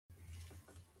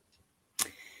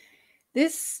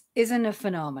This isn't a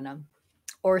phenomenon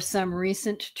or some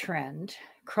recent trend.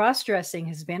 Cross dressing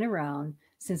has been around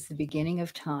since the beginning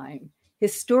of time.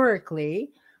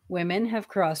 Historically, women have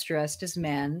cross dressed as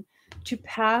men to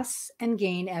pass and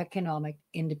gain economic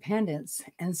independence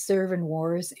and serve in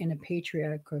wars in a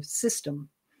patriarchal system.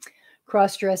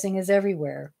 Cross dressing is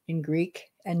everywhere in Greek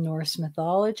and Norse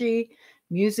mythology,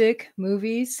 music,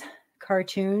 movies,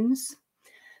 cartoons.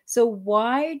 So,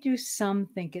 why do some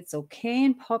think it's okay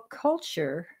in pop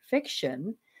culture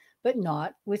fiction, but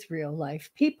not with real life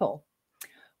people?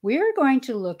 We are going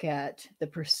to look at the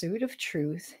pursuit of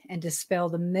truth and dispel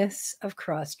the myths of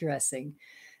cross dressing.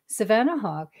 Savannah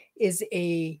Hauk is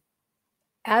a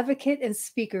advocate and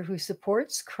speaker who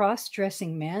supports cross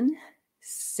dressing men,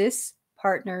 cis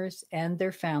partners, and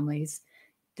their families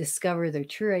discover their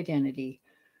true identity.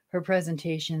 Her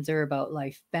presentations are about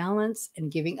life balance and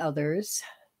giving others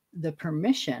the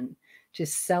permission to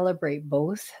celebrate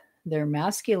both their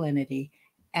masculinity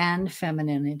and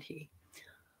femininity.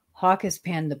 Hawk has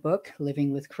penned the book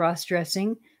Living with Cross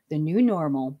Dressing, The New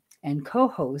Normal, and co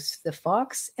hosts the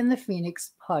Fox and the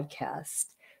Phoenix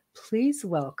podcast. Please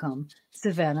welcome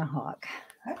Savannah Hawk.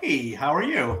 Hey, how are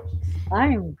you?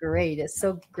 I'm great. It's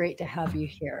so great to have you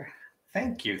here.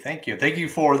 Thank you. Thank you. Thank you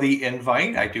for the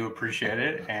invite. I do appreciate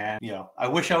it. And, I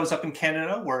wish I was up in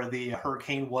Canada where the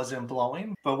hurricane wasn't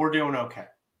blowing, but we're doing okay.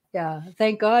 Yeah,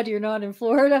 thank God you're not in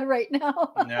Florida right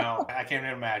now. No, I can't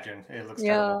even imagine. It looks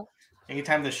Yeah, terrible.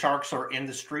 Anytime the sharks are in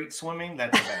the street swimming,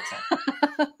 that's a bad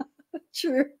sign.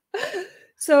 true.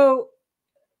 So,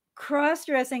 cross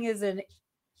dressing is an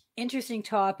interesting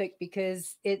topic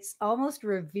because it's almost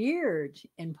revered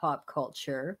in pop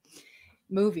culture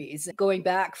movies, going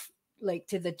back like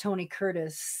to the Tony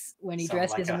Curtis when he Some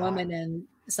dressed like as a it hot. woman in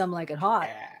Some Like It Hot.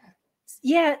 Yeah.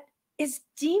 Yet it's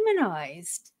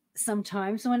demonized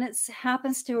sometimes when it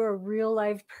happens to a real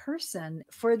live person.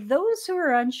 For those who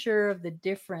are unsure of the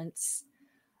difference,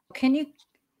 can you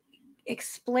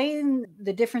explain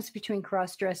the difference between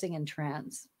cross dressing and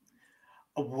trans?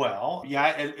 Well,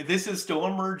 yeah, this is still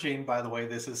emerging, by the way.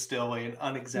 This is still an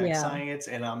unexact Yeah. science.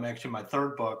 And I'm actually my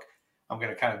third book. I'm going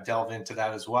to kind of delve into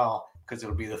that as well because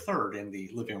it'll be the third in the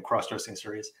Living with Cross-Dressing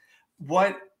series.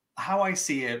 How I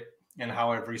see it and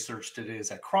how I've researched it is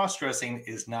that cross-dressing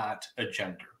is not a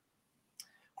gender.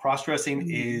 Cross-dressing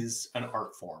is an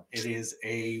art form. It is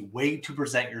a way to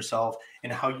present yourself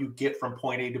and how you get from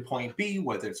point A to point B,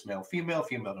 whether it's male, female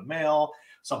to male,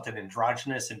 something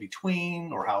androgynous in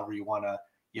between, or however you want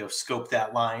to, scope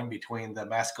that line between the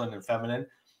masculine and feminine.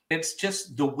 It's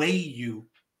just the way you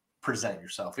present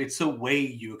yourself. It's the way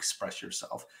you express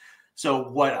yourself. So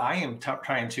what I am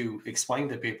trying to explain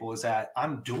to people is that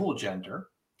I'm dual gender,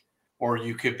 or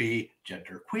you could be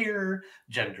gender queer,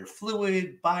 gender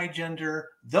fluid, bigender.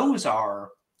 Those are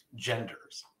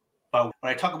genders. But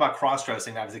when I talk about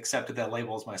cross-dressing, I've accepted that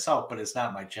label as myself, but it's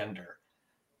not my gender.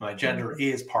 My gender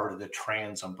is part of the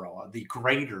trans umbrella, the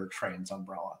greater trans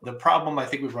umbrella. The problem I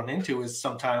think we run into is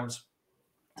sometimes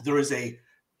there is a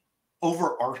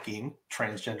overarching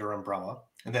transgender umbrella.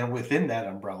 And then within that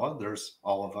umbrella, there's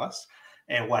all of us.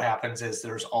 And what happens is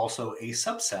there's also a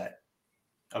subset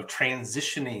of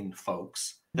transitioning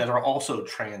folks that are also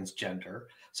transgender.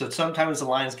 So sometimes the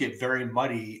lines get very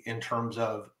muddy in terms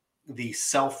of the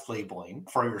self-labeling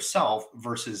for yourself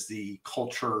versus the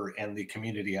culture and the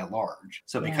community at large.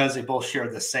 So because they both share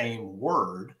the same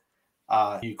word,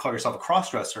 you call yourself a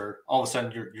cross-dresser, all of a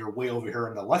sudden you're way over here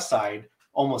on the left side,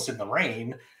 almost in the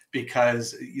rain,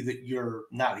 because you're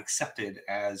not accepted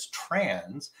as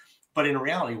trans. But in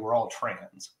reality, we're all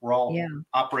trans. We're all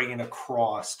operating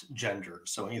across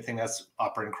genders. So anything that's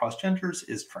operating across genders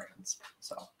is trans.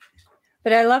 So,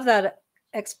 but I love that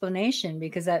explanation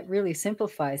because that really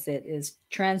simplifies it. Is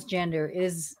transgender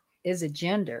is a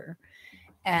gender,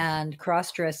 and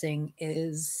cross-dressing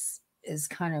is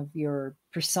kind of your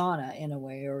persona in a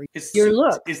way, or your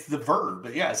look. It's the verb.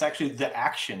 Yeah, it's actually the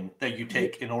action that you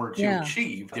take in order to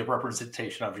achieve the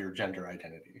representation of your gender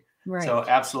identity. Right. So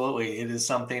absolutely, it is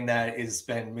something that has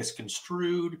been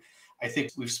misconstrued. I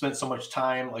think we've spent so much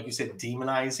time, like you said,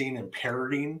 demonizing and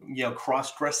parroting,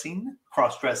 cross-dressing,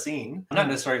 not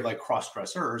necessarily like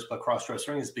cross-dressers, but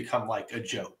cross-dressing has become like a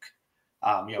joke.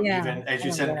 Even as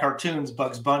you said in cartoons,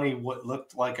 Bugs Bunny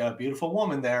looked like a beautiful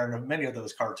woman there in many of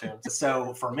those cartoons.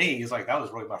 So for me, it's like that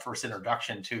was really my first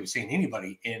introduction to seeing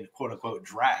anybody in quote unquote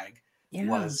drag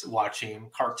was watching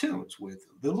cartoons with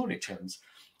the Looney Tunes.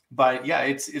 But yeah,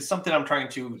 it's something I'm trying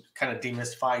to kind of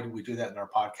demystify. We do that in our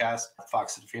podcast,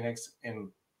 Fox and Phoenix, and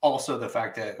also the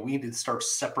fact that we need to start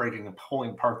separating and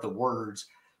pulling apart the words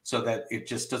so that it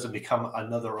just doesn't become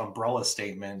another umbrella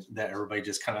statement that everybody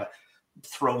just kind of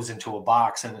throws into a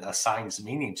box and assigns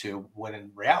meaning to, when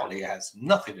in reality it has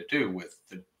nothing to do with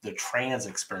the trans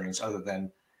experience other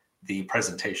than the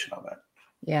presentation of it.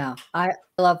 Yeah, I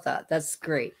love that. That's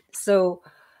great. So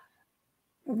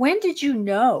when did you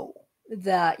know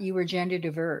that you were gender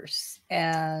diverse?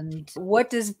 And what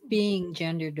does being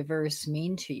gender diverse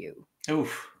mean to you?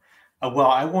 Oof. Well,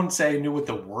 I won't say I knew what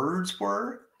the words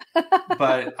were,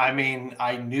 but I mean,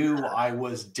 I knew I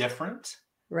was different,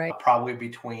 Right. probably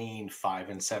between 5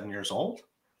 and 7 years old.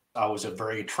 I was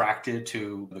very attracted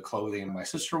to the clothing my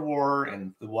sister wore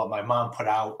and what my mom put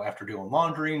out after doing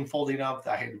laundry and folding up.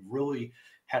 I had really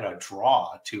had a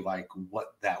draw to like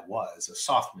what that was, the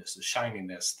softness, the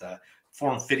shininess, the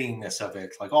form fittingness of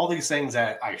it, like all these things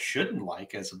that I shouldn't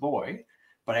like as a boy,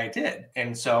 but I did.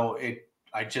 And so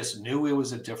I just knew it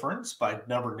was a difference, but I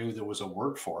never knew there was a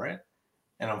word for it.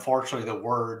 And unfortunately, the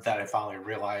word that I finally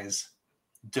realized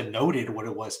denoted what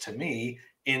it was to me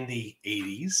in the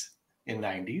 80s and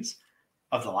 90s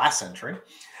of the last century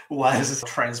was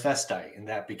transvestite. And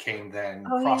that became then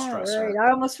Oh, yeah, right. crossdresser.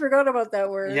 I almost forgot about that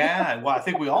word. Yeah. Well, I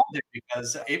think we all did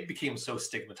because it became so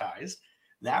stigmatized,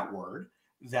 that word,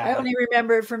 I that, only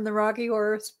remember it from the Rocky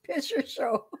Horror Picture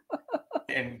Show.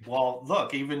 and well,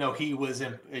 look, even though he was,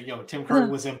 Tim Curry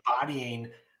was embodying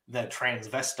the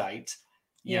transvestite,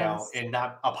 Yes. and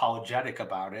not apologetic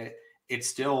about it, it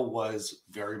still was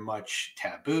very much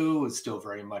taboo. It's still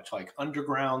very much like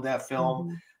underground, that film.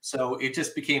 Mhm. So it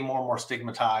just became more and more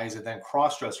stigmatized. And then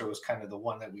crossdresser was kind of the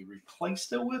one that we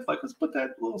replaced it with. Like, let's put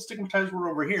that little stigmatized word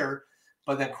over here.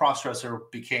 But then crossdresser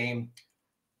became,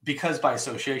 because by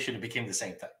association, it became the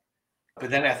same thing. But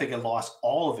then I think it lost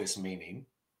all of its meaning,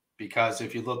 because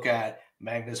if you look at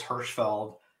Magnus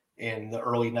Hirschfeld in the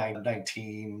early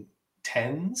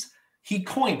 1910s, he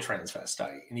coined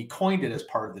transvestite and he coined it as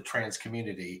part of the trans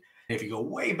community. And if you go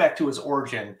way back to his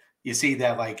origin, you see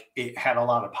that like it had a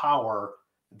lot of power,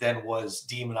 then was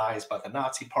demonized by the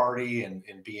Nazi party and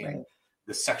being Right.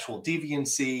 the sexual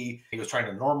deviancy. He was trying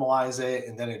to normalize it.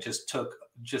 And then it just took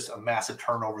just a massive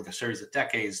turn over the series of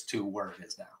decades to where it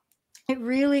is now. It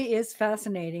really is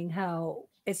fascinating how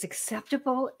it's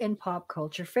acceptable in pop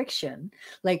culture fiction.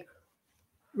 Like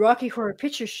Rocky Horror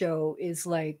Picture Show is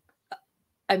like,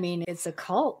 I mean, it's a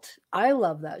cult. I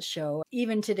love that show.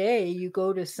 Even today, you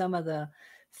go to some of the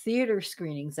theater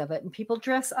screenings of it and people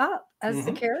dress up as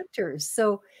the characters.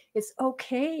 So it's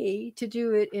okay to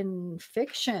do it in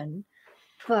fiction,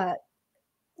 but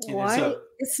why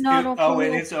it's not okay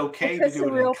and it's okay if to it's do a it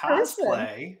in real person?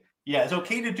 cosplay. Yeah, it's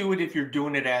okay to do it if you're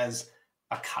doing it as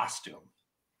a costume.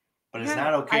 But it's Yeah,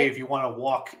 not okay if you want to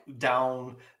walk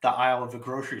down the aisle of the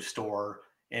grocery store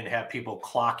and have people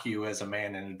clock you as a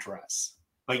man in a dress.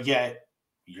 But yet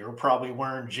you're probably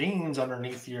wearing jeans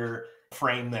underneath your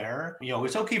frame there.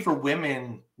 It's okay for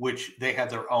women, which they have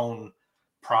their own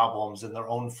problems and their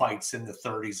own fights in the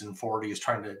 30s and 40s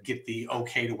trying to get the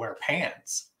okay to wear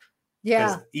pants. yeah.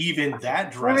 Because even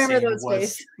that Remember dressing those was,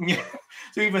 days. yeah.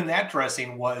 So even that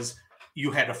dressing was,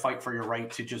 you had to fight for your right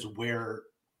to just wear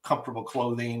comfortable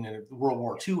clothing. And World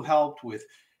War II helped with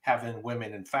having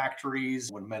women in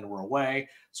factories when men were away.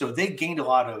 So they gained a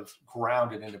lot of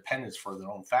ground and independence for their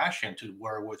own fashion to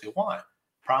wear what they want.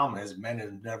 Problem is, men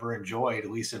have never enjoyed,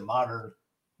 at least in modern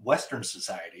Western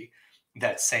society,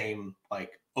 that same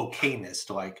like okayness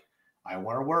to like, I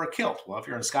want to wear a kilt. Well, if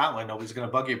you're in Scotland, nobody's going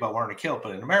to bug you about wearing a kilt.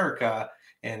 But in America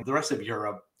and the rest of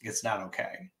Europe, it's not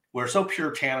okay. We're so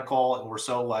puritanical and we're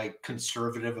so like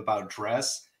conservative about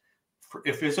dress.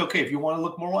 If it's okay, if you want to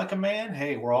look more like a man,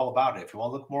 hey, we're all about it. If you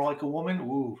want to look more like a woman,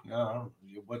 ooh, no,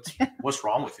 what's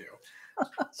wrong with you?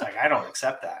 It's like, I don't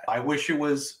accept that. I wish it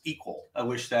was equal. I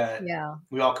wish that Yeah.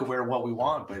 we all could wear what we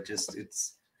want, but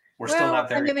we're still not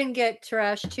there. Women get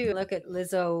trashed too. Look at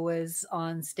Lizzo was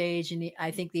on stage, and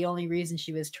I think the only reason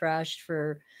she was trashed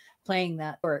for playing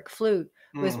that Doric flute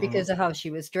was because of how she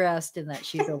was dressed and that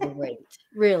she's overweight.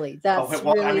 Really, that's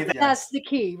that's the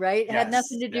key, right? It had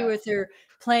nothing to do with her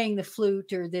playing the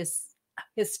flute or this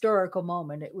historical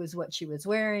moment. It was what she was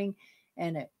wearing,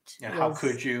 and how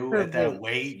could you at that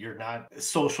weight? You're not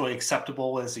socially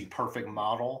acceptable as the perfect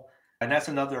model. And that's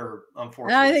another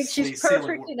unfortunate. And I think she's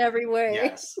perfect in every way.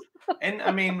 Yes. And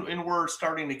I mean, and we're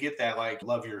starting to get that, like,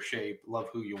 love your shape, love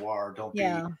who you are. Don't be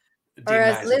or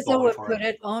as Lizzo would put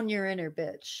it, own your inner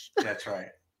bitch. That's right.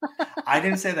 I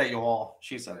didn't say that, you all.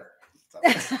 She said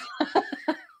it.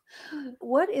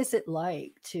 What is it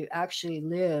like to actually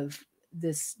live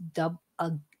this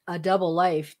a double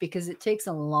life? Because it takes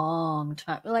a long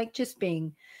time, like just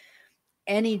being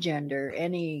any gender,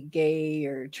 any gay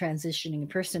or transitioning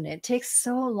person. It takes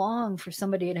so long for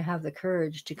somebody to have the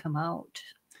courage to come out.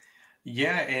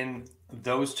 Yeah, and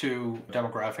those two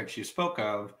demographics you spoke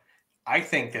of, I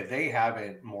think that they have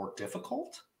it more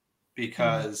difficult Mm.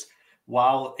 because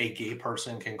while a gay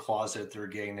person can closet their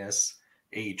gayness,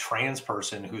 a trans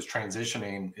person who's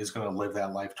transitioning is going to live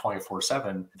that life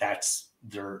 24/7. That's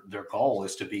their goal,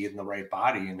 is to be in the right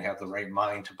body and have the right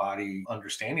mind to body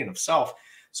understanding of self.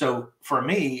 So for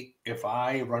me, if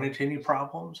I run into any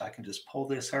problems, I can just pull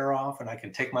this hair off and I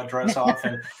can take my dress off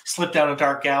and slip down a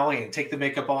dark alley and take the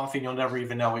makeup off, and you'll never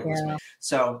even know it was me. Yeah.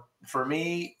 So for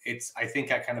me, I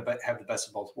think I kind of have the best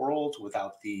of both worlds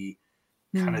without the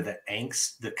kind of Mm. the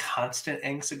angst, the constant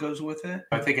angst that goes with it.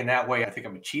 I think in that way, I think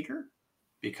I'm a cheater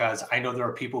because I know there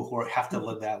are people who have to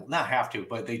live that, not have to,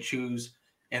 but they choose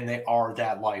and they are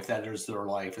that life. That is their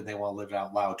life, and they want to live it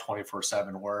out loud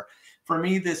 24/7. Where for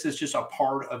me, this is just a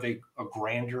part of a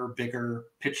grander, bigger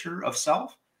picture of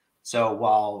self. So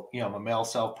while, my male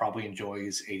self probably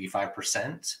enjoys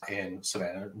 85% and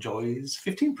Savannah enjoys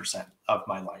 15% of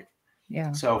my life.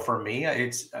 Yeah. So for me,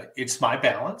 it's my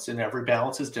balance, and every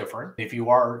balance is different. If you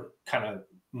are kind of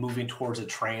moving towards a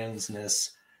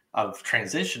transness of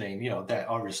transitioning, that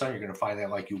all of a sudden you're going to find that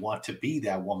like you want to be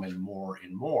that woman more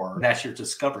and more. And that's your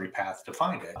discovery path to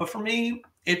find it. But for me,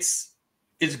 it's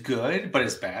good, but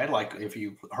it's bad. Like if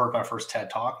you heard my first TED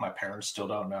talk, my parents still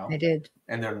don't I know, did.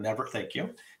 and they're never, thank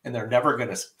you, and they're never going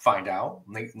to find out.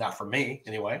 Not for me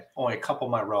anyway. Only a couple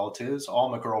of my relatives, all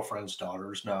my girlfriend's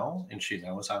daughters know, and she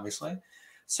knows obviously.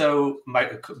 So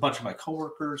a bunch of my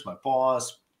coworkers, my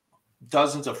boss,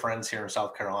 dozens of friends here in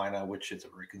South Carolina, which is a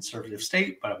very conservative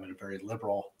state, but I'm in a very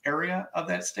liberal area of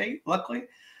that state, luckily.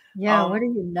 Yeah. What Um, are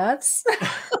you, nuts?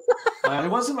 it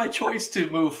wasn't my choice to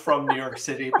move from New York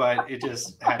City, but it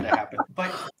just had to happen.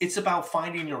 But it's about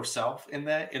finding yourself in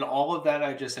that. And all of that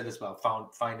I just said is about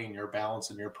finding your balance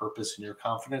and your purpose and your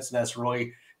confidence. And that's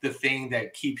really the thing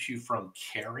that keeps you from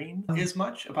caring as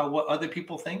much about what other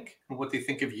people think and what they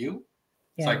think of you.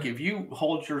 It's Yeah. like if you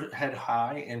hold your head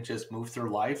high and just move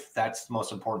through life, that's the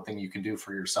most important thing you can do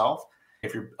for yourself.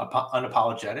 If you're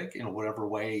unapologetic in whatever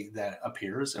way that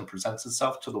appears and presents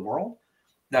itself to the world,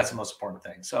 that's the most important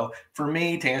thing. So for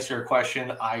me, to answer your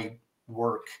question, I've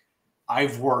worked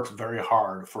very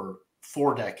hard for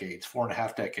 4 decades,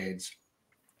 4.5 decades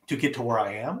to get to where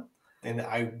I am. And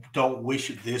I don't wish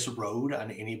this road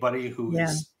on anybody who Yeah.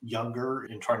 is younger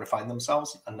and trying to find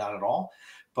themselves, not at all.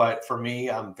 But for me,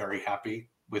 I'm very happy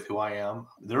with who I am.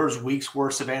 There's weeks where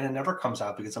Savannah never comes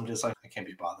out because I'm just like, I can't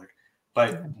be bothered.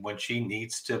 But when she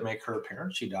needs to make her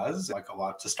appearance, she does. I go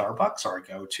out to Starbucks, or I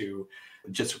go to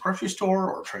just a grocery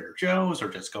store or Trader Joe's, or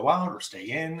just go out or stay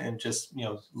in and just,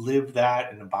 live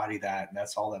that and embody that. And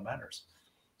that's all that matters.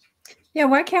 Yeah.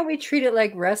 Why can't we treat it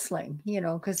like wrestling?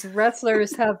 Because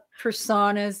wrestlers have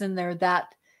personas and they're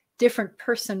that different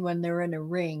person when they're in a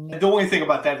ring. The only thing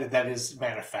about that is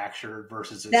manufactured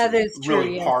versus That it's is true.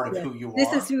 really Yes. part of Yes. who you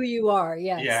This is are. who you are.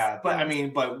 Yes. Yeah, but I Yes.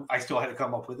 mean, but I still had to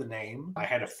come up with a name. I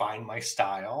had to find my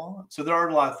style. So there are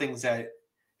a lot of things that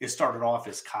it started off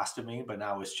as costuming, but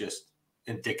now it's just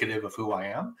indicative of who I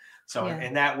am. So Yeah.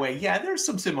 in that way, yeah, there's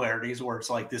some similarities where it's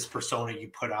like this persona you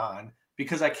put on,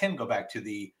 because I can go back to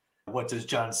the what does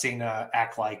John Cena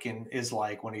act like and is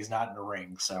like when he's not in the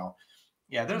ring. So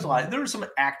yeah, there's a lot. There's some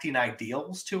acting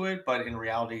ideals to it, but in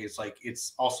reality, it's like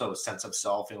it's also a sense of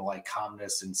self and like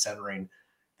calmness and centering.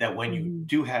 That when you Mhm.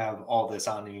 do have all this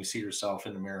on and you see yourself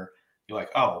in the mirror, you're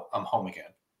like, oh, I'm home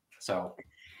again. So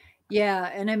Yeah.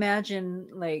 And imagine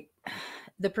like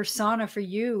the persona for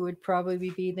you would probably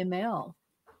be the male.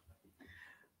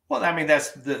 well, I mean,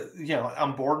 that's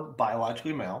I'm born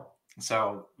biologically male.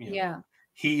 So, Yeah.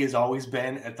 he has always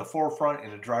been at the forefront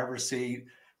in the driver's seat,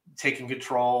 taking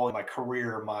control. My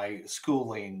career, my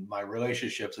schooling, my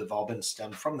relationships have all been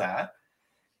stemmed from that.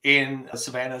 And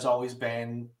Savannah has always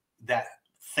been that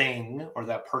thing or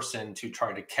that person to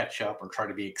try to catch up or try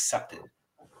to be accepted.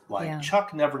 Like Yeah.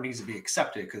 Chuck never needs to be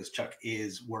accepted because Chuck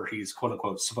is where he's quote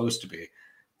unquote supposed to be.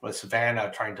 But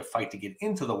Savannah trying to fight to get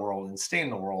into the world and stay in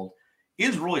the world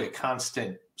is really a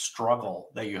constant struggle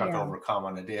that you have to Yeah. overcome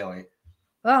on a daily.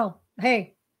 Well,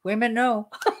 hey, women know.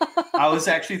 I was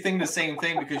actually thinking the same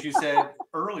thing because you said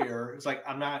earlier, it's like,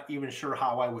 I'm not even sure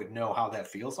how I would know how that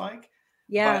feels like.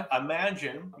 Yeah. But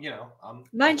imagine,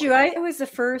 Mind you, I was the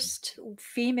first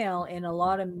female in a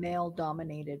lot of male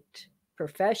dominated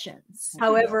professions.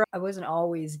 However, I wasn't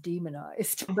always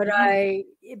demonized, but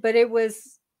it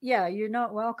was, yeah, you're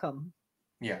not welcome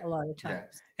Yeah. a lot of Yeah.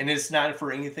 times. And it's not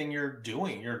for anything you're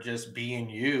doing. You're just being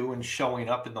you and showing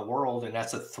up in the world. And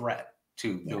that's a threat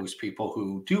to Yeah. those people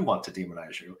who do want to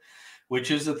demonize you,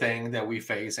 which is the thing that we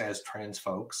face as trans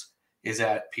folks, is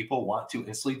that people want to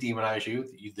instantly demonize you.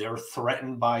 They're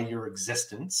threatened by your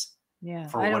existence. Yeah.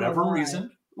 for I don't know whatever why.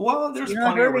 reason. Well, there's You're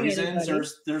not plenty of hurting reasons. anybody.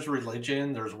 There's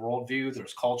religion, there's worldview,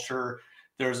 there's culture,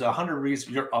 there's 100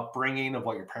 reasons. Your upbringing of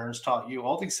what your parents taught you.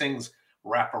 All these things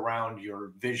wrap around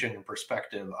your vision and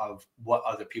perspective of what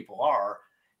other people are.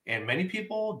 And many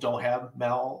people don't have they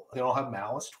don't have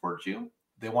malice towards you.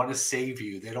 They want to save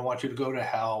you. They don't want you to go to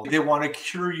hell. They want to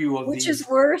cure you of Which is these,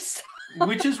 worse.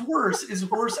 which is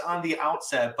worse on the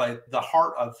outset, but the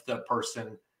heart of the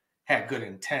person had good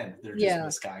intent. They're just Yeah.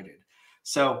 misguided.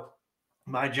 So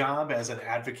my job as an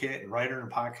advocate and writer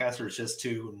and podcaster is just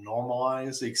to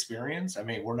normalize the experience. I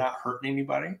mean, we're not hurting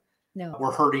anybody. No.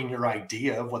 We're hurting your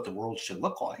idea of what the world should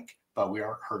look like, but we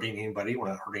aren't hurting anybody. We're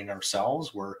not hurting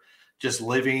ourselves. We're just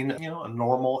living, a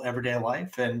normal everyday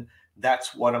life. And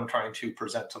that's what I'm trying to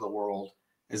present to the world,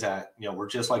 is that, we're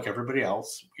just like everybody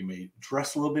else. We may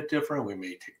dress a little bit different. We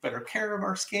may take better care of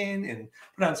our skin and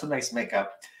put on some nice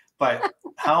makeup. But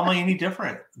how am I any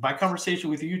different? My conversation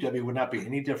with you, Debbie, would not be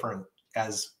any different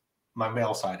as my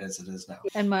male side as it is now.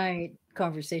 And my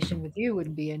conversation with you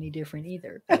wouldn't be any different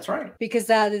either. That's right. Because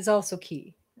that is also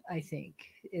key, I think,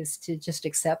 is to just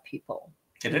accept people.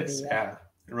 It is. Yeah,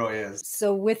 it really is.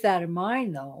 So with that in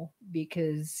mind, though,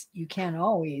 because you can't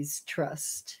always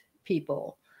trust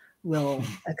people will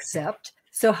accept.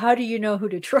 So how do you know who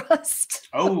to trust?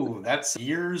 Oh, that's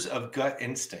years of gut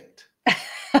instinct.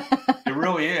 It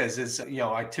really is.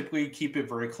 I typically keep it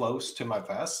very close to my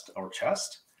vest or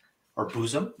chest or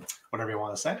bosom, whatever you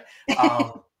want to say.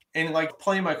 And like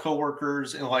playing my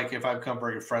coworkers, and like if I've become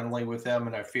very friendly with them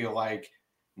and I feel like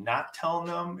not telling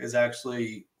them is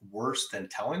actually worse than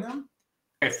telling them,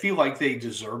 I feel like they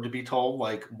deserve to be told,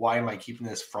 like, why am I keeping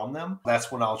this from them?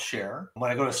 That's when I'll share.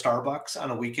 When I go to Starbucks on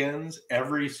the weekends,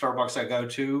 every Starbucks I go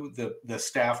to, the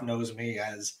staff knows me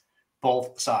as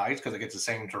both sides because I get the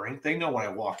same drink. They know when I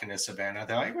walk into Savannah,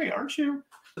 they're like, wait, aren't you?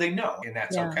 They know, and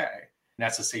that's okay. And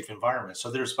that's a safe environment. So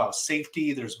there's about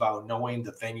safety. There's about knowing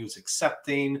the venue's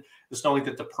accepting. There's knowing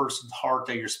that the person's heart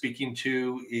that you're speaking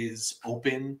to is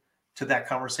open to that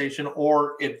conversation,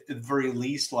 or at the very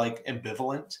least, like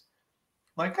ambivalent.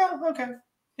 Like, oh, okay,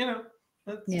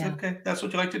 okay, that's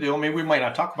what you like to do. I mean, we might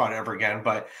not talk about it ever again,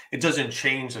 but it doesn't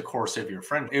change the course of your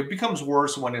friend. It becomes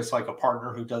worse when it's like a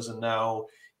partner who doesn't know,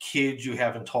 kids you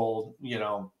haven't told,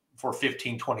 for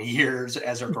 15, 20 years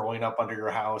as they're growing up under your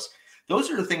house.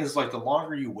 Those are the things, like the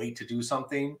longer you wait to do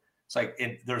something, it's like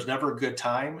there's never a good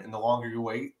time. And the longer you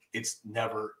wait, it's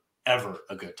never, ever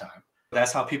a good time.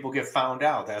 That's how people get found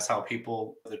out. That's how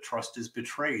the trust is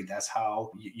betrayed. That's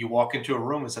how you walk into a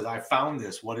room and say, I found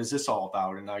this. What is this all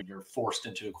about? And now you're forced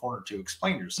into a corner to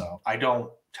explain yourself. I don't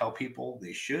tell people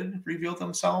they should reveal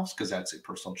themselves because that's a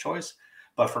personal choice.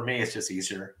 But for me, it's just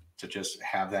easier to just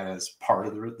have that as part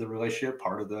of the relationship,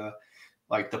 part of the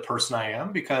person I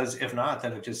am, because if not,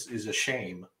 then it just is a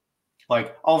shame.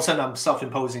 Like all of a sudden I'm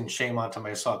self-imposing shame onto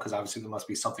myself because obviously there must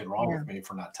be something wrong with me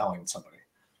for not telling somebody.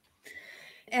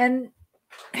 And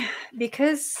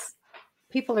because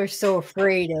people are so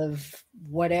afraid of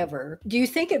whatever, do you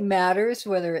think it matters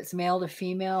whether it's male to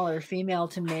female or female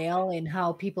to male in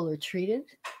how people are treated?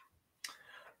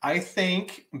 I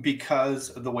think because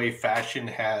of the way fashion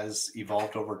has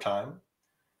evolved over time,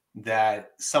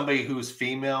 that somebody who's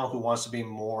female who wants to be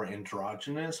more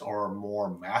androgynous or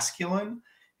more masculine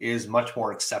is much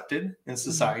more accepted in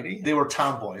society. Mm-hmm. They were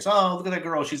tomboys. Oh, look at that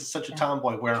girl. She's such a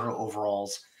tomboy wearing her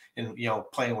overalls and,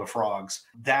 playing with frogs.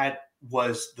 That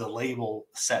was the label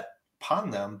set upon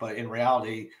them. But in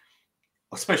reality,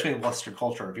 especially in Western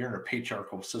culture, if you're in a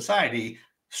patriarchal society,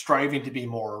 striving to be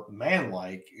more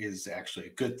man-like is actually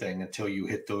a good thing until you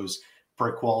hit those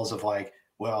brick walls of like,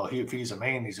 well, if he's a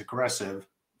man, he's aggressive.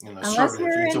 Unless you're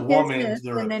if it's a woman,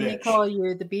 they're and then bitch. They call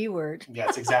you the B word.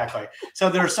 Yes, exactly. So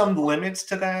there are some limits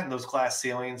to that, and those glass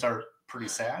ceilings are pretty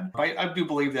sad. I do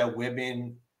believe that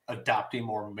women adopting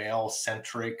more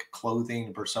male-centric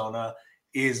clothing persona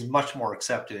is much more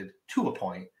accepted to a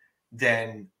point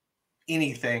than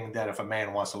anything that if a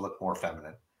man wants to look more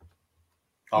feminine.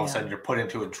 All of a sudden, you're put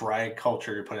into a drag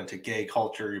culture, you're put into gay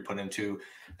culture, you're put into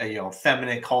a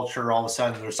feminine culture. All of a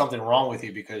sudden, there's something wrong with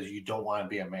you because you don't want to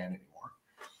be a man anymore.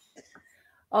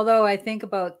 Although I think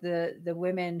about the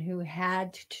women who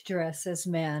had to dress as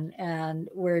men and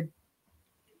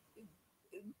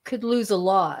could lose a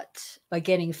lot by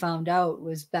getting found out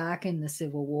was back in the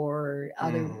Civil War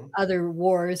or other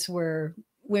wars where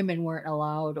women weren't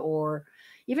allowed, or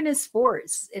even in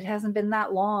sports. It hasn't been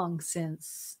that long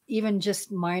since even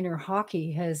just minor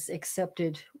hockey has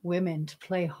accepted women to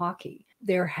play hockey.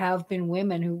 There have been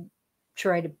women who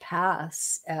try to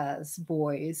pass as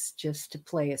boys just to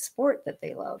play a sport that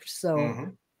they loved.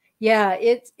 So yeah,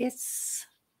 it's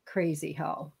crazy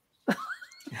how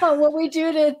on what we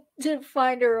do to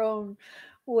find our own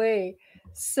way.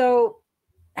 So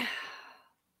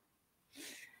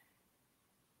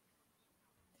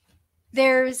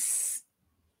there's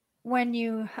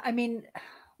I mean,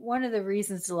 one of the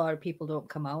reasons a lot of people don't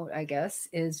come out, I guess,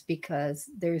 is because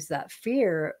there's that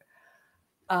fear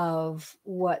of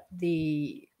what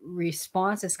the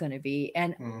response is going to be,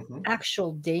 and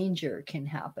actual danger can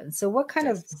happen. So what kind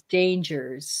of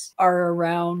dangers are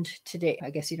around today? I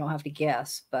guess you don't have to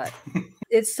guess, but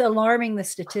it's alarming, the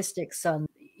statistics on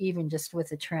even just with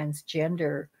the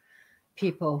transgender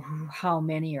people, how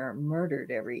many are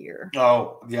murdered every year.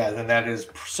 Oh, yeah. Then that is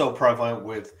so prevalent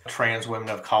with trans women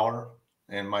of color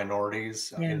and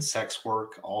minorities in sex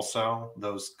work. Also,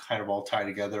 those kind of all tie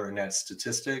together in that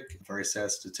statistic, very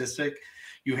sad statistic.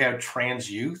 You have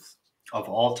trans youth of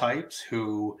all types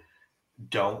who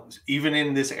don't, even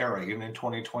in this era, even in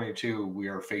 2022, we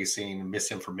are facing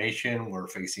misinformation. We're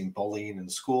facing bullying in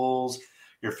schools.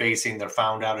 You're facing, they're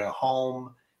found out at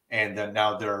home, and then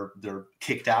now they're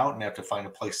kicked out and have to find a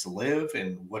place to live.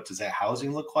 And what does that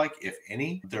housing look like, if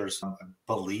any? There's, I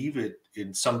believe it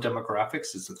in some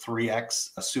demographics, it's a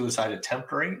 3x suicide attempt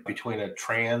rate between a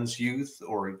trans youth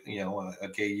or a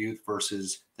gay youth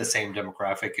versus the same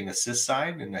demographic in the cis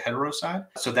side and the hetero side.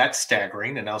 So that's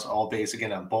staggering. And that's all based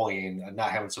again on bullying,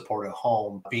 not having support at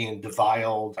home, being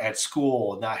deviled at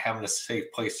school, not having a safe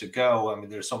place to go. I mean,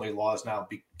 there's so many laws now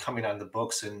coming on the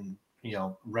books in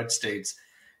red states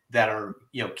that are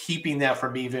keeping that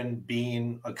from even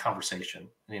being a conversation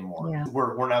anymore. Yeah.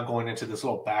 We're now going into this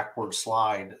little backward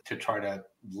slide to try to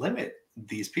limit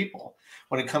these people.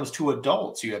 When it comes to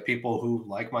adults, you have people who,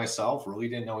 like myself, really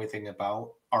didn't know anything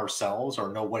about ourselves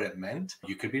or know what it meant.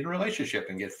 You could be in a relationship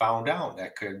and get found out.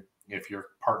 That could, if your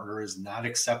partner is not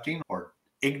accepting or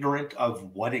ignorant of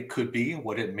what it could be,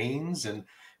 what it means, and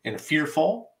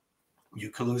fearful, you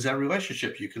could lose that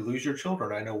relationship. You could lose your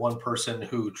children. I know one person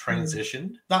who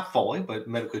transitioned, not fully, but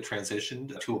medically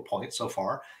transitioned to a point so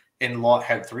far, and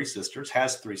has 3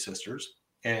 sisters,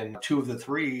 and 2 of the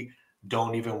 3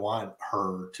 don't even want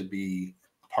her to be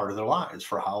part of their lives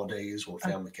for holidays or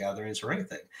family gatherings or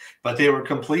anything. But they were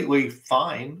completely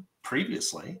fine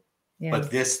previously. Yeah.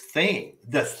 But the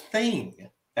thing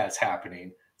that's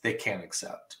happening, they can't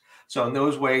accept. So in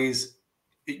those ways,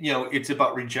 it's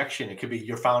about rejection. It could be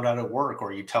you're found out at work,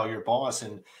 or you tell your boss,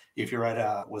 and if you're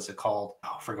at what's it called?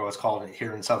 I forget what it's called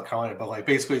here in South Carolina, but like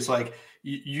basically it's like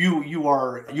you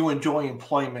enjoy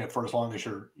employment for as long as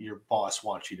your boss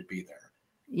wants you to be there.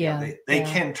 Yeah, they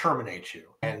can terminate you.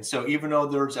 And so even though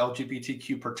there's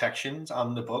LGBTQ protections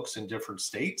on the books in different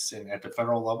states and at the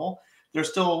federal level, there's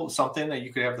still something that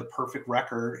you could have the perfect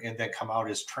record and then come out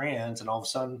as trans, and all of a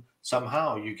sudden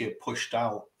somehow you get pushed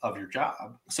out of your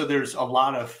job. So there's a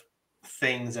lot of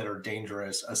things that are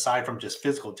dangerous aside from just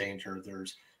physical danger.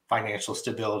 There's financial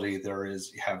stability. There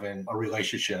is having a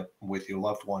relationship with your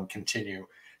loved one continue.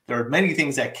 There are many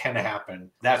things that can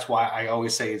happen. That's why I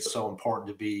always say it's so important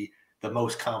to be the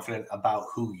most confident about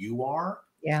who you are.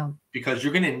 Yeah. Because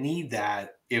you're going to need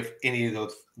that if any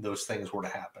of those things were to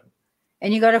happen.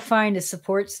 And you got to find a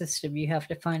support system. You have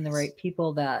to find the right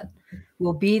people that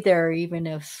will be there, even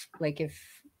if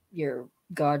your,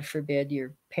 God forbid,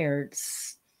 your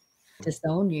parents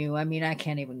disown you. I mean, I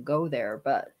can't even go there,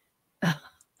 but.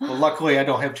 Well, luckily, I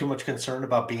don't have too much concern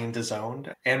about being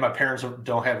disowned, and my parents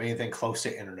don't have anything close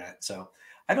to internet. So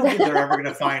I don't think they're ever going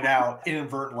to find out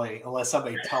inadvertently unless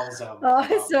somebody tells them.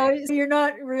 So you're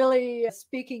not really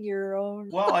speaking your own.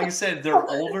 Well, like I said, they're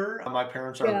older. My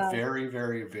parents are very,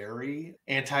 very, very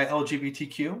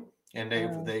anti-LGBTQ,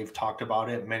 and they've talked about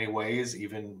it in many ways,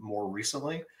 even more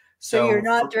recently. So you're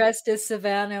not dressed as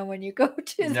Savannah when you go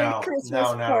to the Christmas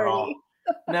party. At all.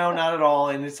 No, not at all.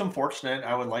 And it's unfortunate.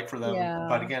 I would like for them. Yeah.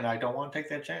 But again, I don't want to take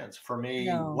that chance. For me,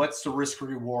 what's the risk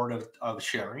reward of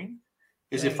sharing?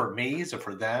 Is it for me? Is it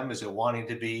for them? Is it wanting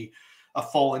to be a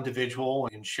full individual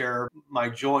and share my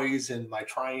joys and my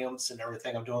triumphs and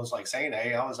everything I'm doing? Is like saying,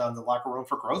 hey, I was on the Locker Room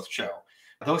for Growth show.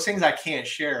 Those things I can't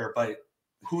share, but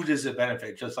who does it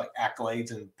benefit? Just like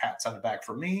accolades and pats on the back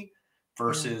for me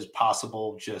versus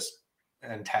possible just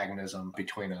antagonism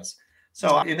between us.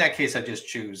 So in that case, I just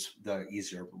choose the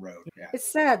easier road. Yeah.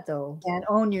 It's sad though. And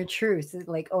own your truth,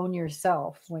 like own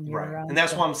yourself when you're around. And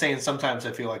that's why I'm saying sometimes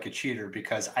I feel like a cheater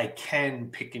because I can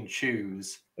pick and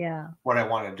choose what I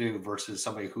want to do versus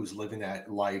somebody who's living that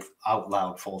life out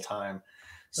loud full time. Right.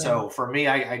 So for me,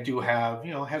 I do have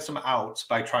some outs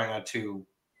by trying not to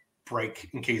break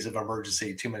in case of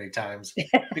emergency too many times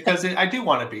because I do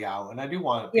want to be out and I do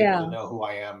want people to know who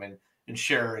I am and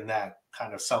share in that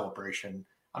kind of celebration.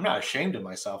 I'm not ashamed of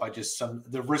myself.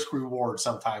 The risk reward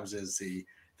sometimes is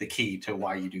the key to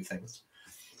why you do things.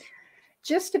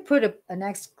 Just to put an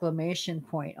exclamation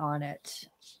point on it,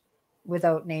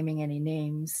 without naming any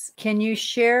names, can you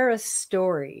share a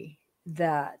story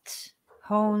that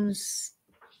hones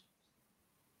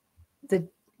the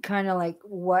kind of like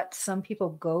what some people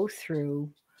go through,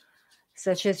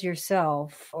 such as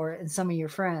yourself or some of your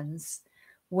friends,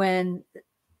 when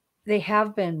they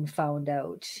have been found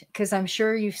out? Because I'm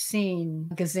sure you've seen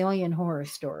a gazillion horror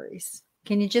stories.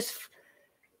 Can you just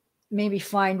maybe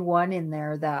find one in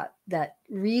there that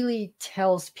really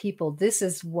tells people this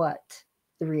is what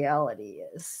the reality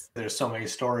is? There's so many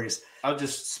stories. I'll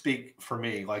just speak for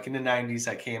me. Like in the 90s,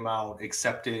 I came out,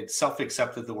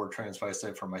 self-accepted the word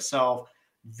transvestite for myself.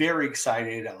 Very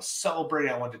excited. I was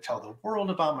celebrating. I wanted to tell the world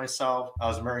about myself. I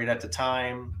was married at the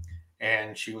time,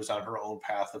 and she was on her own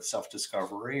path of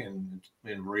self-discovery and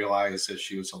realized that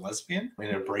she was a lesbian and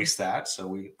embraced that. So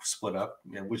we split up,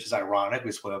 which is ironic.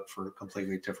 We split up for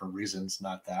completely different reasons,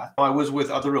 not that. I was with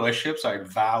other relationships. I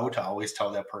vowed to always tell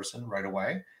that person right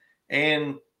away.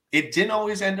 And it didn't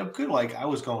always end up good. Like I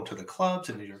was going to the clubs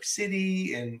in New York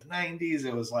City in the 90s.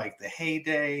 It was like the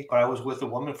heyday. But I was with a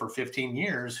woman for 15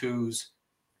 years who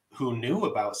knew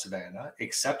about Savannah,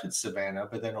 accepted Savannah,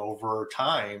 but then over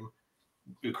time,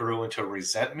 it grew into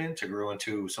resentment. It grew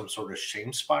into some sort of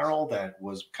shame spiral that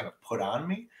was kind of put on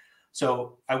me.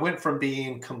 So I went from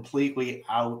being completely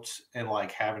out and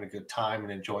like having a good time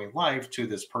and enjoying life to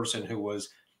this person who was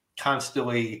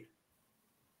constantly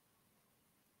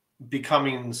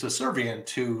becoming subservient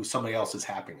to somebody else's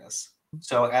happiness.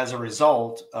 So as a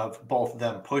result of both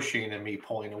them pushing and me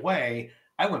pulling away,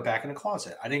 I went back in the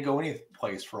closet. I didn't go any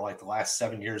place for like the last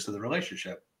 7 years of the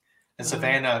relationship. And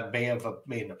Savannah may have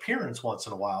made an appearance once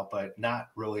in a while, but not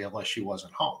really unless she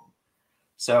wasn't home.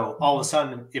 So all of a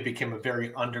sudden, it became a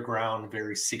very underground,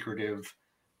 very secretive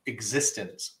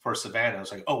existence for Savannah. I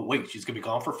was like, oh, wait, she's going to be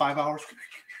gone for 5 hours?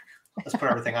 Let's put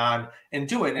everything on and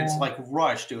do it. And it's like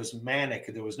rushed. It was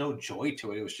manic. There was no joy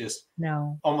to it. It was just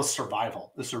almost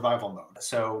the survival mode.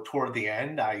 So toward the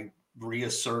end, I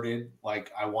reasserted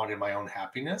like I wanted my own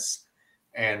happiness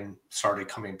and started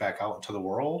coming back out into the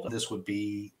world. This would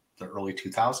be the early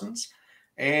 2000s,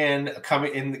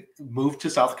 and moved to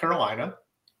South Carolina,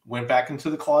 went back into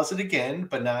the closet again,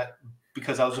 but not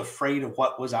because I was afraid of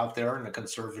what was out there in a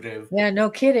conservative, no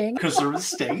kidding, conservative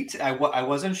state. I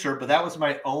wasn't sure, but that was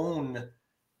my own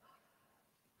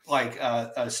like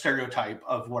a stereotype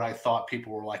of what I thought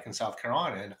people were like in South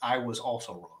Carolina, and I was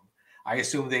also wrong. I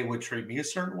assumed they would treat me a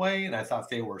certain way, and I thought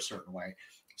they were a certain way.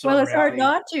 So well, it's hard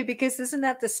not to, because isn't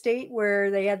that the state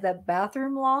where they had that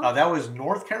bathroom law? That was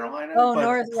North Carolina. Oh,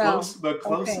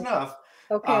 close enough.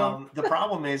 Okay. The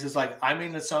problem is like I made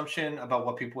an assumption about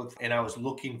what people would, and I was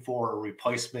looking for a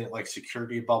replacement, like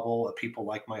security bubble of people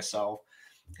like myself,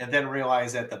 and then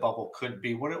realized that the bubble couldn't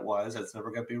be what it was. It's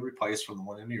never going to be replaced from the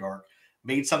one in New York.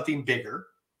 Made something bigger.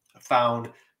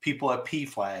 Found people at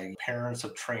PFLAG, parents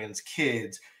of trans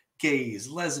kids, gays,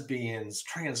 lesbians,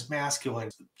 trans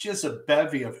masculines, just a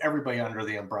bevy of everybody under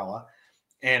the umbrella,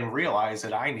 and realized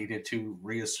that I needed to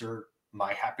reassert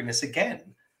my happiness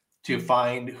again, to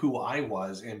find who I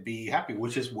was and be happy,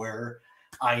 which is where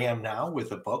I am now with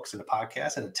the books and the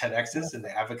podcast and the TEDx's and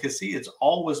the advocacy. It's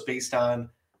always based on,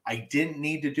 I didn't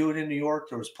need to do it in New York.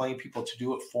 There was plenty of people to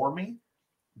do it for me.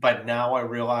 But now I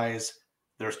realize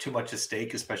there's too much at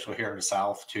stake, especially here in the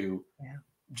South, to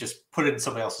just put it in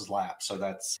somebody else's lap.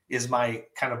 So is my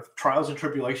kind of trials and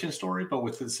tribulation story, but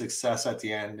with the success at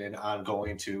the end and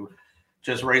ongoing to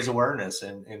just raise awareness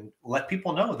and let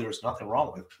people know there's nothing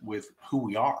wrong with who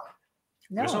we are.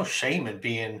 No. There's no shame in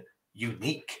being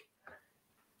unique,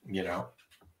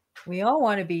 We all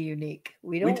want to be unique.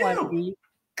 We don't want to be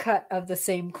cut of the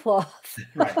same cloth.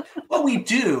 Right. Well, we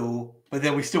do, but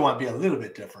then we still want to be a little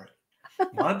bit different.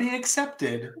 We want to be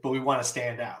accepted, but we want to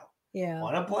stand out. Yeah.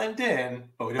 Want to blend in,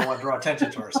 but we don't want to draw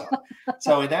attention to ourselves.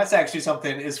 So that's actually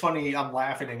something. It's funny. I'm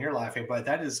laughing and you're laughing, but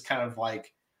that is kind of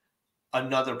like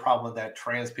another problem that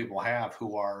trans people have,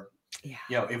 who are,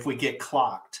 if we get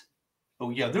clocked,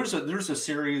 there's a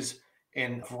series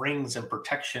of rings and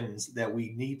protections that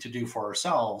we need to do for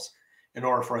ourselves in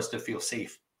order for us to feel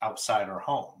safe outside our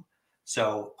home.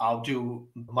 So I'll do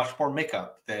much more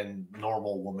makeup than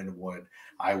normal woman would.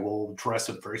 I will dress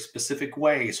a very specific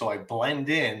way so I blend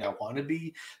in. I want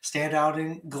to stand out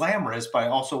and glamorous, but I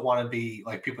also want to be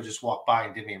like people just walk by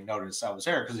and didn't even notice I was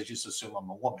there because they just assume I'm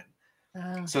a woman.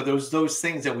 So those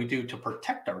things that we do to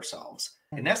protect ourselves.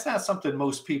 And that's not something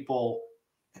most people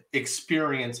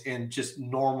experience in just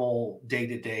normal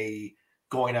day-to-day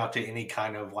going out to any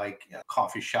kind of like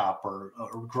coffee shop or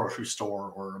grocery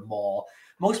store or a mall.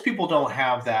 Most people don't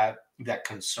have that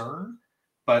concern,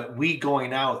 but we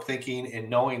going out thinking and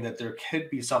knowing that there could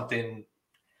be something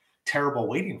terrible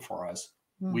waiting for us.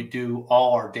 Mm. We do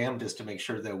all our damnedest to make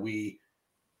sure that we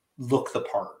look the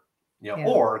part, Yeah.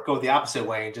 or go the opposite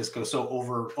way and just go so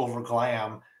over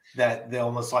glam that they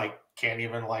almost like can't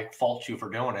even like fault you for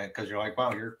doing it, because you're like,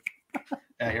 wow,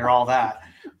 you're all that.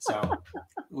 So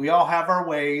we all have our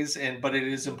ways, but it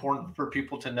is important for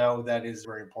people to know that it is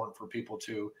very important for people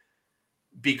to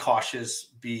be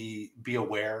cautious, be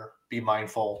aware, be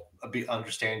mindful,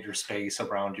 understand your space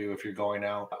around you. If you're going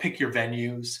out, pick your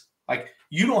venues. Like,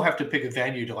 you don't have to pick a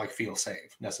venue to like feel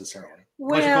safe necessarily.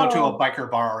 Unless you're going to a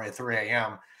biker bar at 3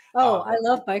 a.m. Oh, I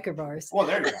love biker bars. Well,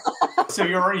 there you go. So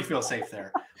you already feel safe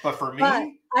there. But for me,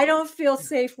 I don't feel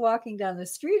safe walking down the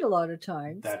street a lot of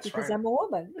times because right. I'm a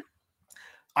woman.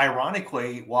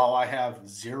 Ironically, while I have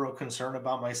zero concern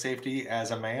about my safety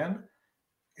as a man,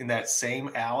 in that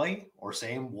same alley or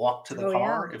same walk to the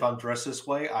car, if I'm dressed this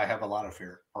way, I have a lot of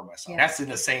fear for myself. That's in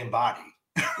the same body.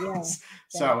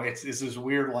 So this is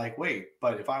weird, like, wait,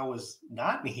 but if I was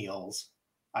not in heels,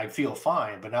 I'd feel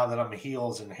fine. But now that I'm in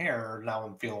heels and hair, now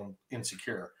I'm feeling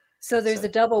insecure. So there's a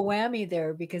double whammy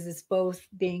there, because it's both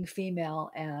being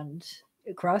female and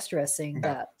cross-dressing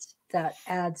that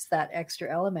adds that extra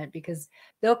element, because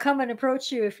they'll come and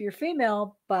approach you if you're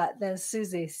female, but then as soon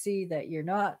as they see that you're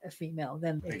not a female,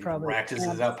 then it probably ratchets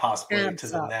it up possibly to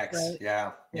the next. Right?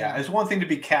 Yeah. It's one thing to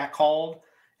be catcalled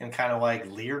and kind of like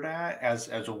leered at as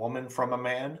a woman from a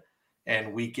man,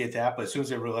 and we get that, but as soon as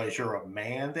they realize you're a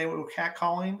man, they were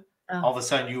catcalling. All of a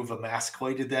sudden you've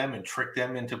emasculated them and tricked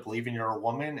them into believing you're a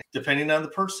woman. Depending on the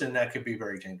person, that could be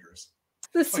very dangerous.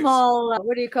 The small,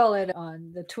 what do you call it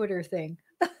on the Twitter thing?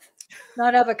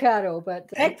 Not avocado, but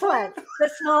eggplant.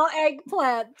 The small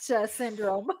eggplant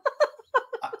syndrome.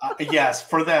 Yes,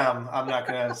 for them. I'm not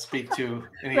going to speak to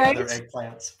any other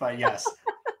eggplants, but yes.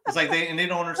 It's like they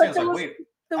don't understand. It's like, wait,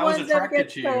 I was attracted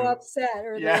to you. So upset,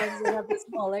 or the ones that have the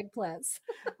small eggplants.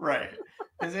 Right.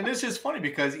 And it's just funny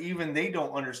because even they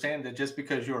don't understand that just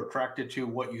because you're attracted to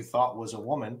what you thought was a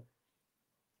woman,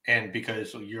 and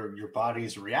because your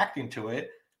body's reacting to it,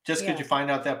 just because you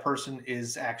find out that person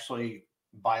is actually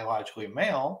biologically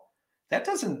male, that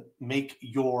doesn't make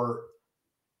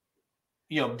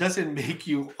doesn't make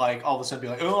you like all of a sudden be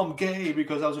like, oh, I'm gay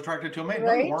because I was attracted to a man.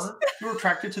 Right? No, you weren't. You were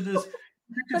attracted to this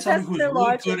somebody who's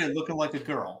really good at looking like a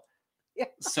girl. Yeah.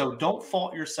 So don't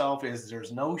fault yourself.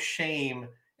 There's no shame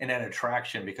in that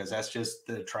attraction, because that's just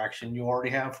the attraction you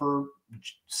already have for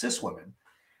cis women.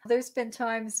 There's been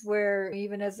times where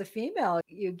even as a female,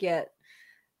 you get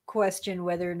questioned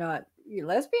whether or not you're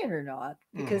lesbian or not,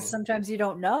 because sometimes you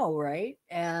don't know, right?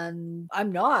 And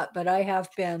I'm not, but I have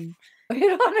been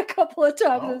hit on a couple of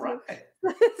times. All right.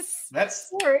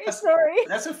 That's sorry.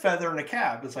 That's a feather in the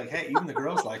cap. It's like, hey, even the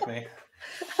girls like me.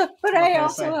 But I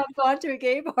also have gone to a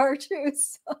gay bar too.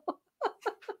 So.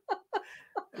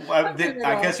 Well, I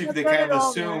guess they kind of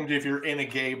assumed if you're in a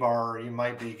gay bar, you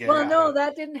might be gay. Well, no,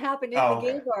 that didn't happen in the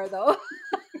gay bar, though.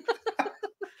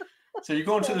 So you're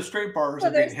going to the straight bars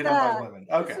and being hit on by women.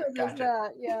 Okay, so gotcha.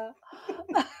 Yeah.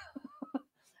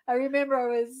 I remember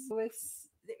it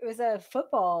was a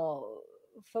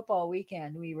football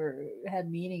weekend. We had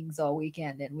meetings all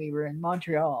weekend, and we were in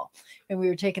Montreal, and we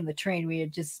were taking the train.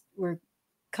 We're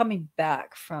coming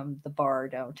back from the bar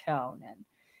downtown,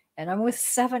 and I'm with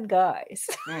 7 guys.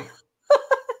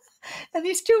 And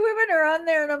these 2 women are on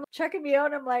there, and I'm checking me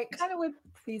out. I'm like, kind of with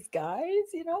these guys,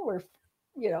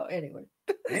 anyway.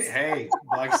 Hey,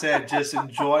 like I said, just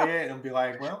enjoy it and be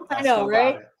like, well, I know,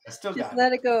 right? Got it. I still just got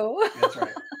let it. it go. That's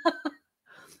right.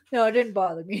 No, it didn't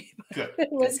bother me. Good. It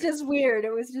was just weird.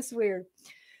 It was just weird.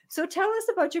 So tell us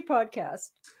about your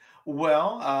podcast.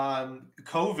 Well,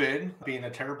 COVID, being a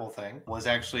terrible thing, was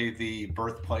actually the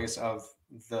birthplace of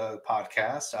the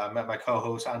podcast. I met my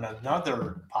co-host on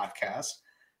another podcast.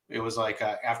 It was like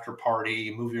an after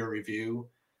party movie review.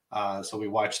 So we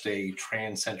watched a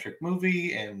trans-centric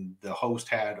movie, and the host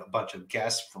had a bunch of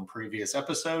guests from previous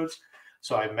episodes.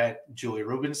 So I met Julie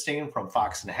Rubenstein from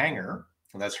Fox and Hanger,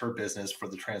 and that's her business for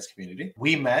the trans community.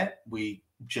 We met, we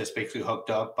just basically hooked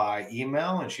up by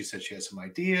email, and she said she had some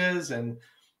ideas, and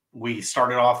we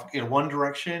started off in one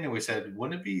direction, and we said,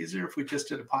 wouldn't it be easier if we just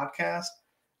did a podcast?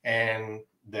 And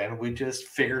then we just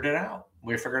figured it out.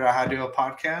 We figured out how to do a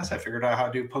podcast. I figured out how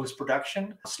to do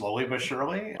post-production slowly but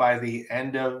surely. By the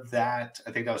end of that,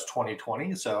 I think that was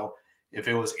 2020. So if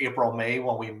it was April, May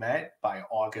when we met, by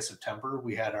August, September,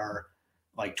 we had our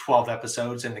 12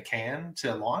 episodes in the can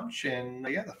to launch. And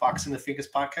the Fox and the Ficus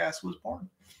podcast was born.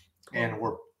 Cool. And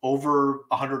we're over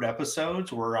 100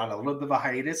 episodes. We're on a little bit of a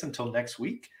hiatus until next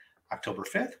week, October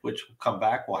 5th, which will come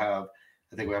back.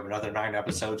 I think we have another 9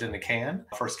 episodes in the can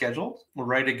for scheduled. We're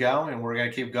ready to go, and we're going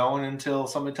to keep going until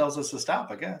somebody tells us to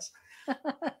stop, I guess.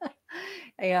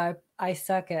 Yeah, I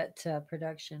suck at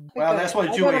production. Well, that's why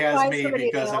I Julie gotta has find me, somebody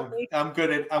to because help me. I'm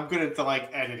good at the like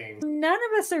editing. None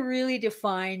of us are really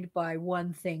defined by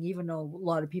one thing, even though a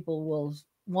lot of people will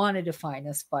want to define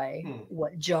us by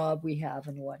what job we have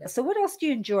and what. So, what else do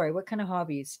you enjoy? What kind of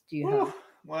hobbies do you have?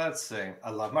 Well, let's see. I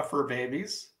love my fur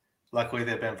babies. Luckily,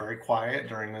 they've been very quiet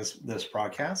during this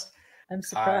broadcast. I'm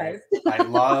surprised. I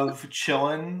love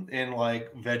chilling and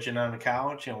like vegging on the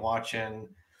couch and watching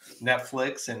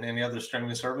Netflix and any other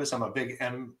streaming service. I'm a big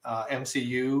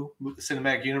MCU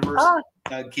cinematic universe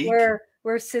geek.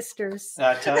 We're sisters.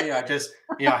 I tell you, I just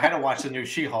I had to watch the new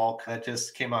She-Hulk that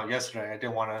just came out yesterday. I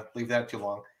didn't want to leave that too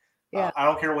long. Yeah. I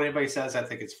don't care what anybody says. I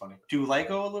think it's funny. Do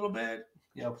Lego a little bit.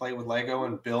 Play with Lego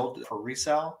and build for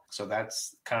resale. So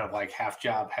that's kind of like half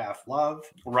job, half love.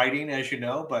 Writing, as you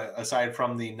know, but aside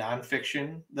from the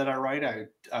nonfiction that I write,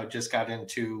 I just got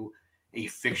into a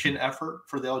fiction effort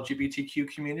for the LGBTQ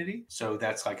community. So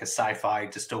that's like a sci-fi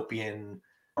dystopian.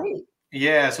 Great.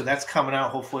 Yeah, so that's coming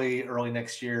out hopefully early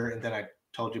next year. And then I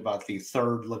told you about the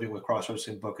third Living with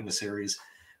Crossdressing book in the series.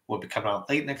 Will be coming out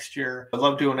late next year. I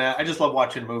love doing that. I just love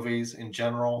watching movies in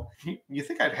general. You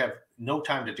think I'd have no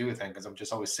time to do a thing because I'm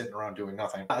just always sitting around doing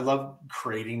nothing. I love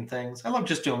creating things. I love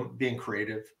just being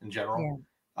creative in general.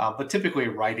 Yeah. But typically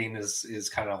writing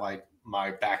is kind of like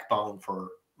my backbone for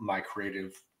my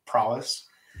creative prowess.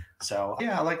 So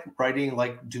yeah, I like writing,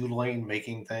 like doodling,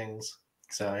 making things.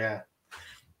 So yeah.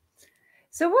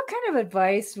 So what kind of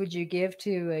advice would you give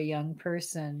to a young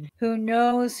person who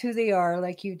knows who they are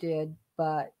like you did,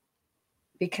 but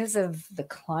because of the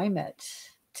climate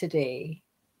today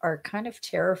are kind of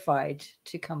terrified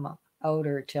to come out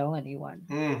or tell anyone?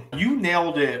 You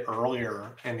nailed it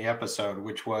earlier in the episode,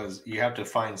 which was you have to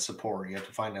find support. You have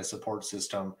to find a support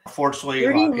system. Fortunately,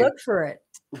 where do you look for it?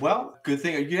 Well, good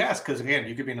thing you asked, because again,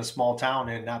 you could be in a small town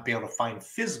and not be able to find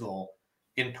physical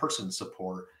in-person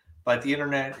support. But the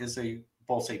internet is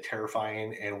both a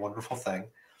terrifying and wonderful thing.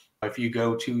 If you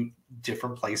go to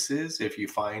different places, if you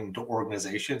find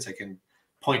organizations that can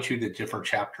point you to different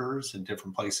chapters in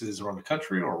different places around the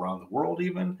country or around the world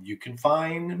even, you can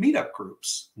find meetup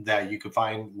groups that you can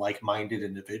find like-minded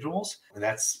individuals. And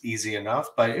that's easy enough.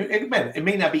 But it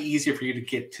may not be easier for you to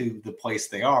get to the place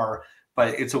they are,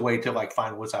 but it's a way to like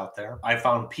find what's out there. I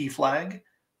found PFLAG,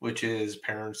 which is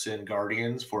Parents and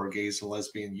Guardians for Gays and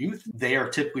Lesbian Youth. They are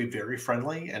typically very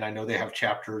friendly, and I know they have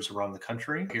chapters around the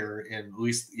country here in at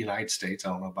least the United States. I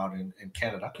don't know about in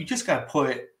Canada. You just got to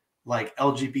put like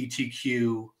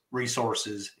LGBTQ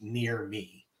resources near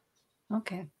me.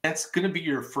 Okay. That's going to be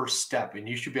your first step, and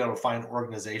you should be able to find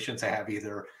organizations that have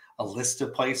either a list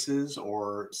of places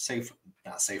or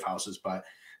not safe houses, but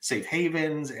safe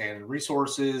havens and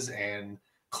resources and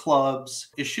clubs.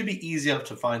 It should be easy enough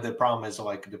to find. The problem is,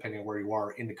 like, depending on where you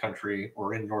are in the country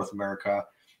or in North America,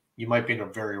 you might be in a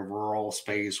very rural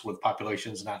space with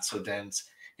populations not so dense,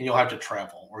 and you'll have to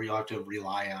travel or you'll have to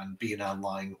rely on being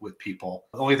online with people.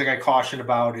 The only thing I caution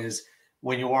about is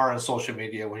when you are on social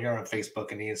media, when you're on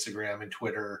Facebook and Instagram and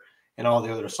Twitter and all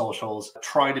the other socials,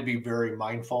 try to be very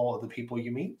mindful of the people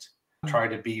you meet. Try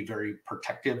to be very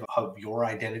protective of your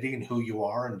identity and who you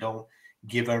are, and don't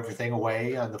give everything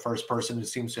away on the first person who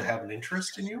seems to have an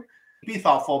interest in you. Be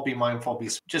thoughtful, be mindful,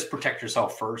 just protect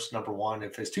yourself first. Number one,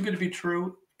 if it's too good to be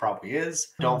true, probably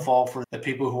is. Don't fall for the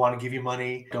people who want to give you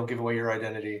money. Don't give away your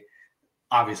identity.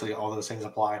 Obviously, all those things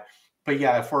apply. But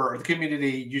yeah, for the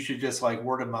community, you should just like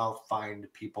word of mouth, find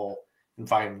people and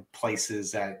find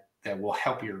places that will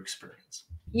help your experience.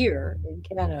 Here in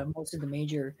Canada, most of the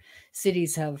major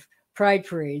cities have pride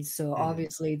parades. So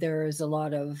obviously there is a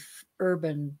lot of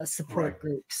urban support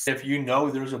groups. If you know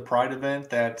there's a pride event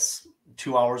that's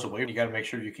 2 hours away, you got to make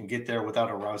sure you can get there without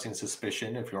arousing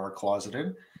suspicion if you are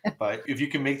closeted. But if you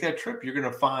can make that trip, you're going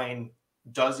to find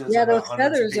dozens. Yeah, those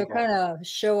feathers will kind of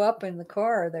show up in the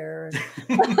car there.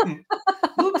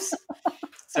 Oops.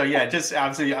 So yeah, just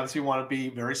obviously you want to be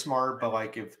very smart, but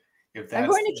like if that's, I'm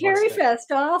going to Carrie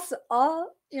Fest, honest.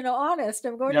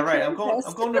 I'm going. Yeah, right. I'm going to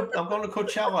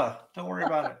Coachella. Don't worry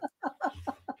about it.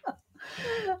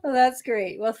 Well, that's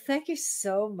great. Well, thank you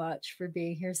so much for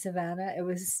being here, Savannah.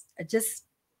 I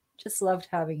just loved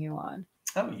having you on.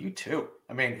 Oh, you too.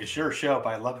 I mean, it's your show, but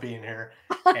I love being here.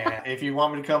 And if you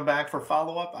want me to come back for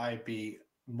follow-up, I'd be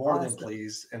more than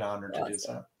pleased and honored to do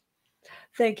so.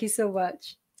 Thank you so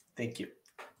much. Thank you.